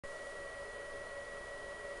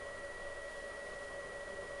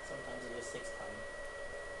logistics coming.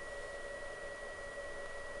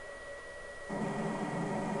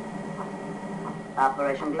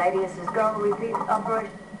 Operation Gladius is go. Repeat,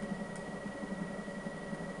 operation.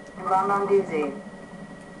 Inbound on DZ.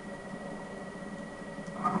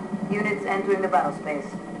 Units entering the battle space.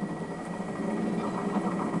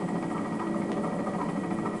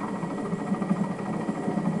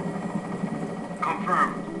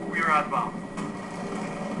 Confirmed. We are outbound.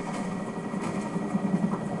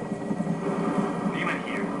 Neiman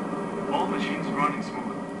here. All machines running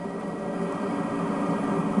smooth.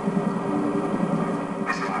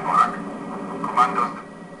 This is Mubarak. Commandos.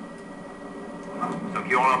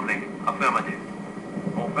 Secure uplink. Affirmative.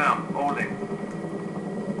 Confirmed. Holding.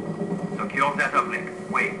 Secure that uplink.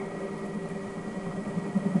 Wait.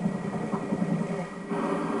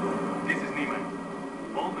 This is Neiman.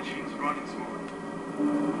 All machines running smooth.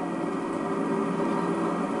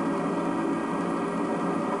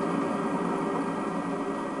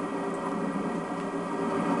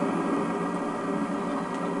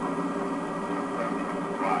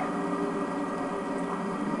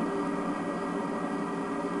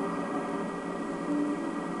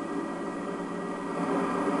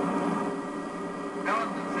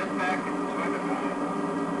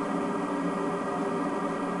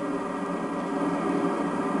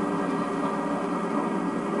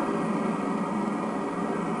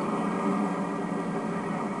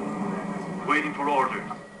 Waiting for orders.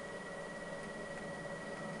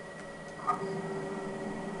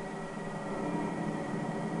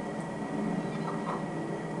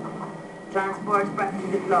 Transports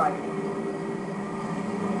practically deployed.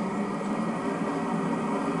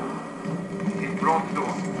 In front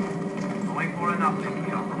door. Going for an uplink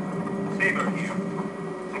here. Saber here.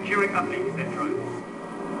 Securing uplink, Central.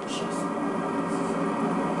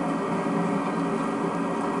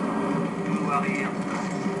 Endwar here.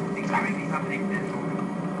 Securing the uplink, Central.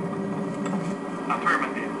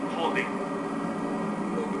 Affirmative. Holding.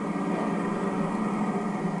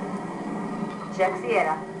 Check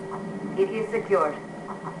Sierra. It is secured.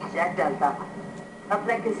 Check Delta.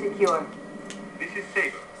 Uplink is secure. This is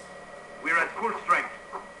Saber. We're at full strength.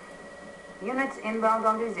 Units inbound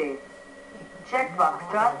on DZ. Check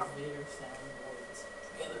Foxtrot.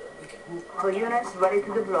 For units ready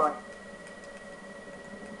to deploy.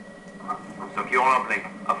 Secure uplink.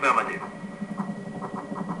 Affirmative.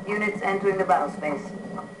 Units entering the battle space.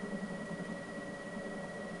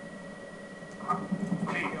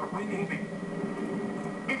 Moving.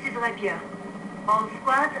 This is Rapier. All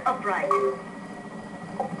squads upright.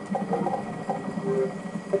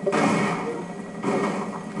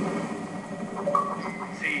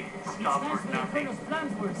 See, stop for nothing.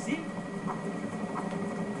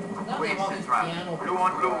 Wait, Central. Blue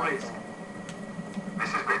on blue risk. This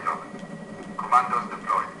is Beto. Commandos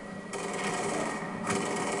deployed.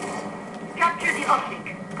 Capture the uplink.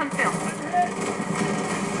 Confirmed.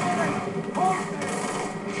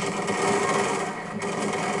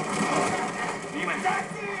 Neiman,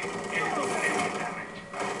 get those enemy damage.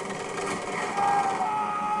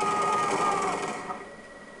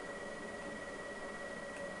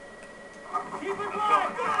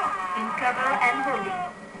 In cover and holding.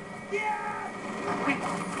 Quick,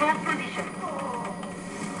 hold position.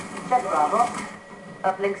 Check Bravo.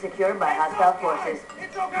 Uplink secured by hostile forces.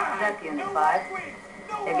 Check Unit 5.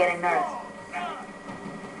 They're getting nerves.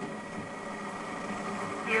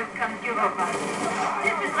 Here comes Europa.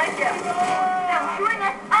 This is right here. They're chewing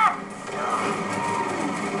us up!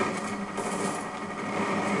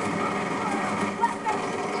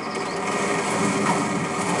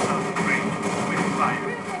 Great, with fire.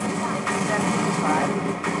 Check Unit 5.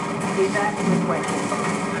 Feedback requested.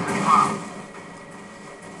 This is Mom.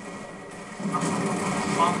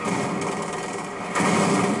 On the move.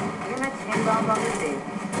 Units inbound on the sea.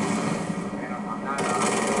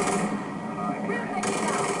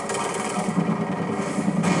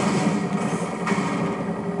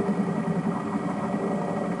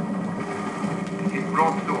 It's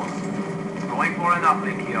front door. Going for an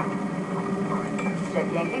uplink here. Check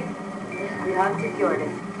Yankee. We have secured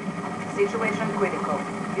it. Situation critical.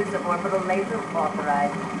 Use of orbital laser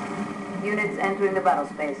authorized. Units entering the battle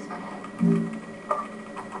space.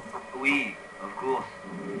 Oui, of course.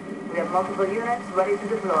 We have multiple units ready to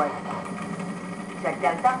deploy. Check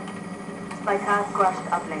Delta. Spike has crushed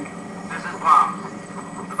uplink. This is Palm.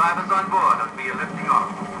 Survivors on board will be lifting off.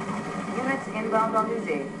 Units inbound on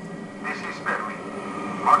DZ. This is Sperry.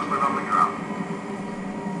 Marksman on the ground.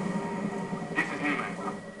 This is Neiman.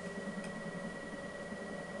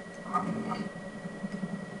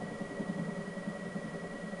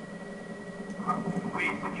 We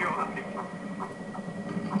secure uplink.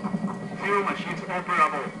 Zero machines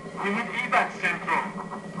operable. We need evac central.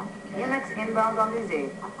 Units inbound on the Z.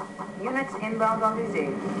 Units inbound on the Z.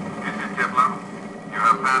 This is Kepler. You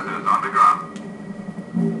have passengers on the ground.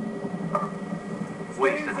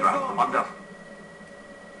 Wait, Central. Under.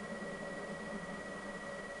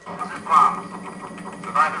 This is Palm.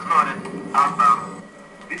 Survivors loaded. Outbound.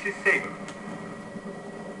 This is Saber.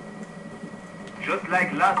 Just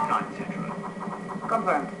like last time, Central.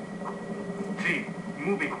 Confirmed. T,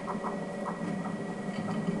 moving.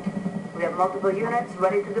 We have multiple units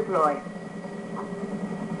ready to deploy.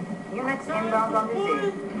 Units inbound on the Z.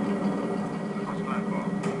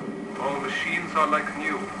 All machines are like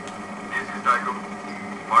new. This is Tycho.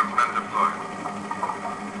 Marksman deployed.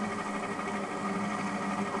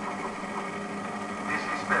 This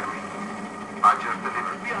is Perry. Archer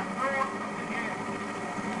delivered. We are thrown again.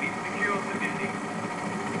 We secure the building.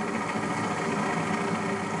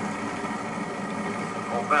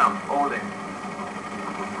 Confirmed. Holding.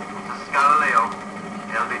 This is Galileo.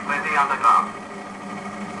 LV-20 underground.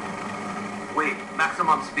 Wait.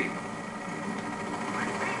 Maximum speed.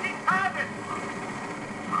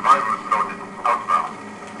 Survivors loaded. Outbound.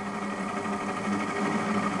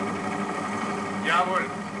 Jawohl.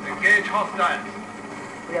 Engage hostiles.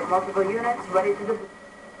 We have multiple units ready to deploy.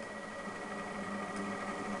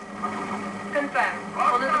 Confirmed.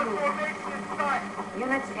 On the move.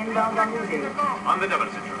 Units inbound on the Z. On the double,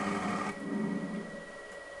 Central.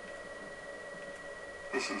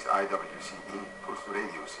 This is IWCE. Pulse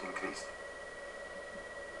radius increased.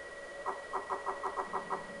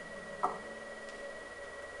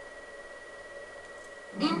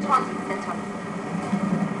 In transit, Central.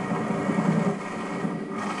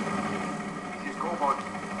 This is Cobalt.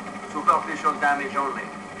 Superficial damage only.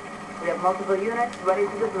 We have multiple units ready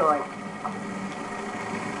to deploy.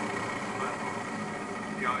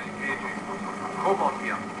 We are engaging. Cobalt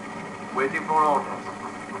here. Waiting for orders.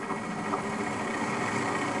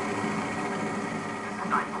 This is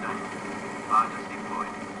 99. Barges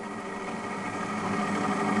deployed.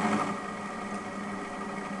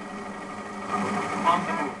 On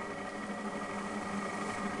the move.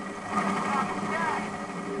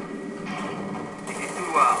 This is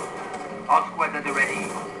Endwar. All squad at the ready.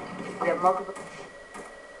 We have multiple...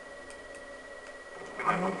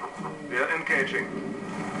 We are engaging.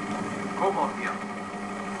 Cobalt here.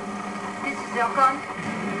 This is Zircon.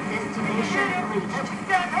 Destination reached.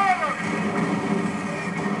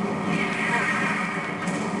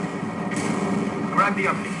 Grab the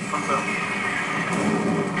uplink. Confirmed.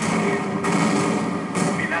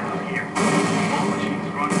 Pilatus here. All machines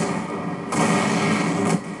running.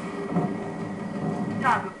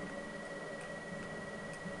 Tabu.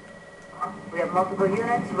 We have multiple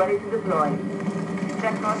units ready to deploy.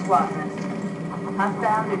 Check north quadrants.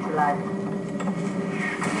 Hostile neutralized.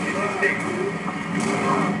 This is safe.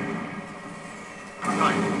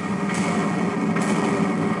 Right.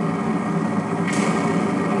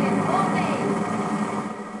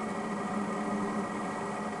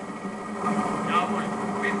 Jawohl.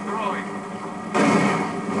 Withdrawing.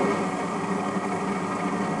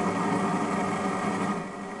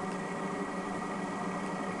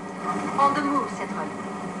 On the move, Central.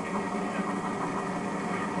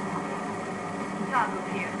 Tabu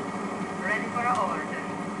here. Ready for our order.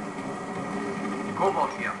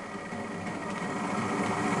 Cobalt here.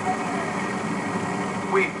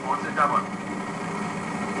 We on the double.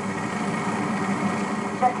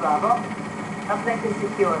 Check Bravo. Uplink is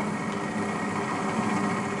secure.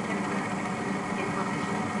 In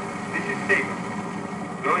position. This is safe.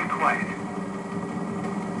 Going quiet.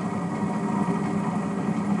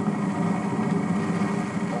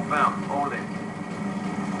 Confirmed. Holding.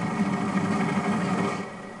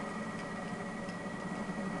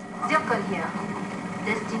 Zircon here.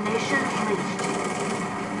 Destination reached.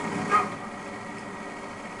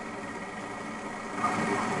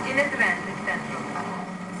 In advance, Central.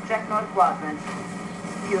 Check north quadrant.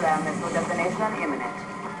 Fuel air missile destination imminent.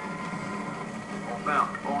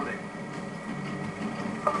 Confirmed. Holding.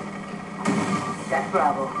 Check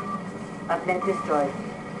Bravo. Uplink destroyed.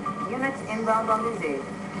 Units inbound on the Z.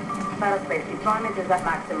 Battlespace deployment is at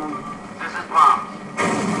maximum. This is Palm.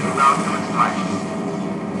 Now to extract.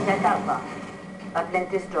 Check Alpha. Uplink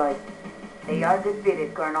destroyed. They are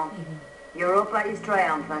defeated, Colonel. Europa is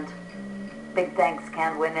triumphant. Big tanks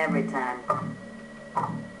can't win every time.